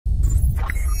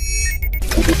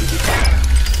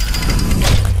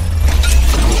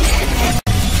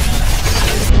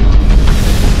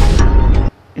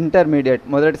Intermediate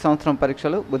మొదటి సంవత్సరం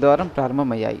పరీక్షలు బుధవారం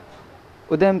ప్రారంభమయ్యాయి.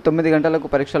 ఉదయం 9 గంటలకు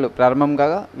పరీక్షలు ప్రారంభం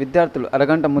కాగా విద్యార్థులు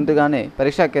అరగంట ముందుగానే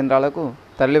పరీక్షా కేంద్రాలకు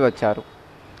తరలివచ్చారు.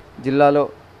 జిల్లాలో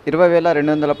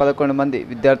 20,211 మంది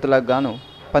విద్యార్థులకు గాను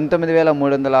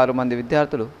 19,306 మంది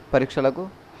విద్యార్థులు పరీక్షలకు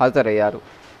హాజరయ్యారు.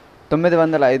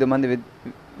 905 మంది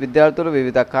విద్యార్థులు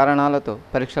వివిధ కారణాలతో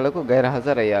పరీక్షలకు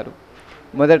గైర్హాజరయ్యారు.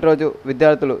 మొదటి రోజు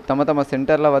విద్యార్థులు తమ తమ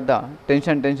సెంటర్ల వద్ద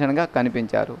టెన్షన్గా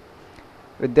కనిపించారు.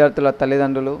 విద్యార్థుల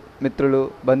తల్లిదండ్రులు, మిత్రులు,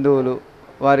 బంధువులు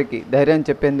వారికి ధైర్యం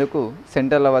చెప్పేందుకు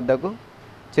సెంటర్ల వద్దకు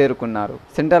చేరుకున్నారు.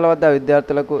 సెంటర్ల వద్ద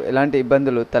విద్యార్థులకు ఎలాంటి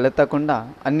ఇబ్బందులు తలెత్తకుండా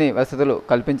అన్ని వసతులు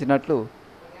కల్పించినట్లు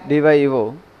డివైఈఓ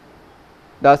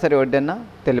దాసరి ఒడ్డెన్న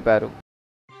తెలిపారు.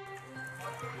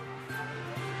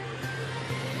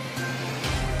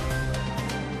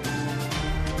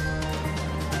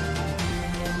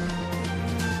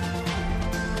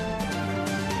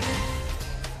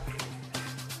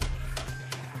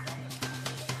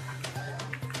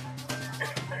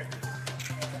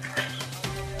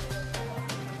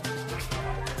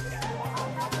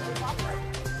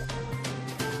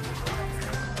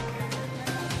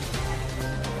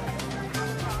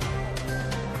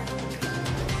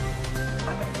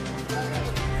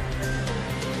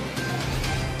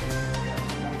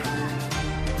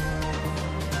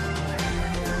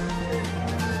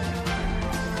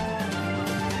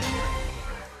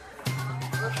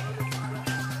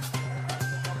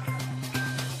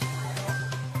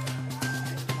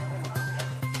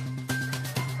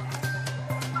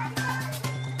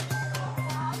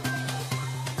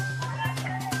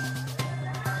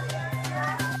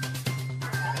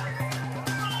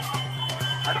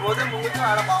 పోతే ముందుకు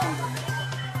ఆడ బాగుంటుంది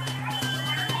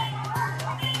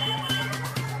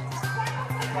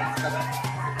కదా.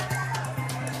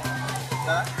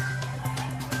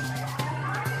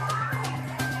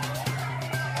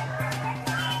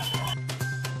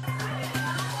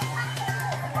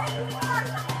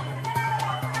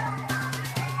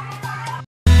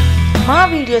 మా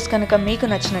వీడియోస్ కనుక మీకు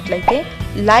నచ్చినట్లయితే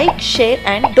like, share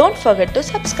and don't forget to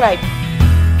subscribe.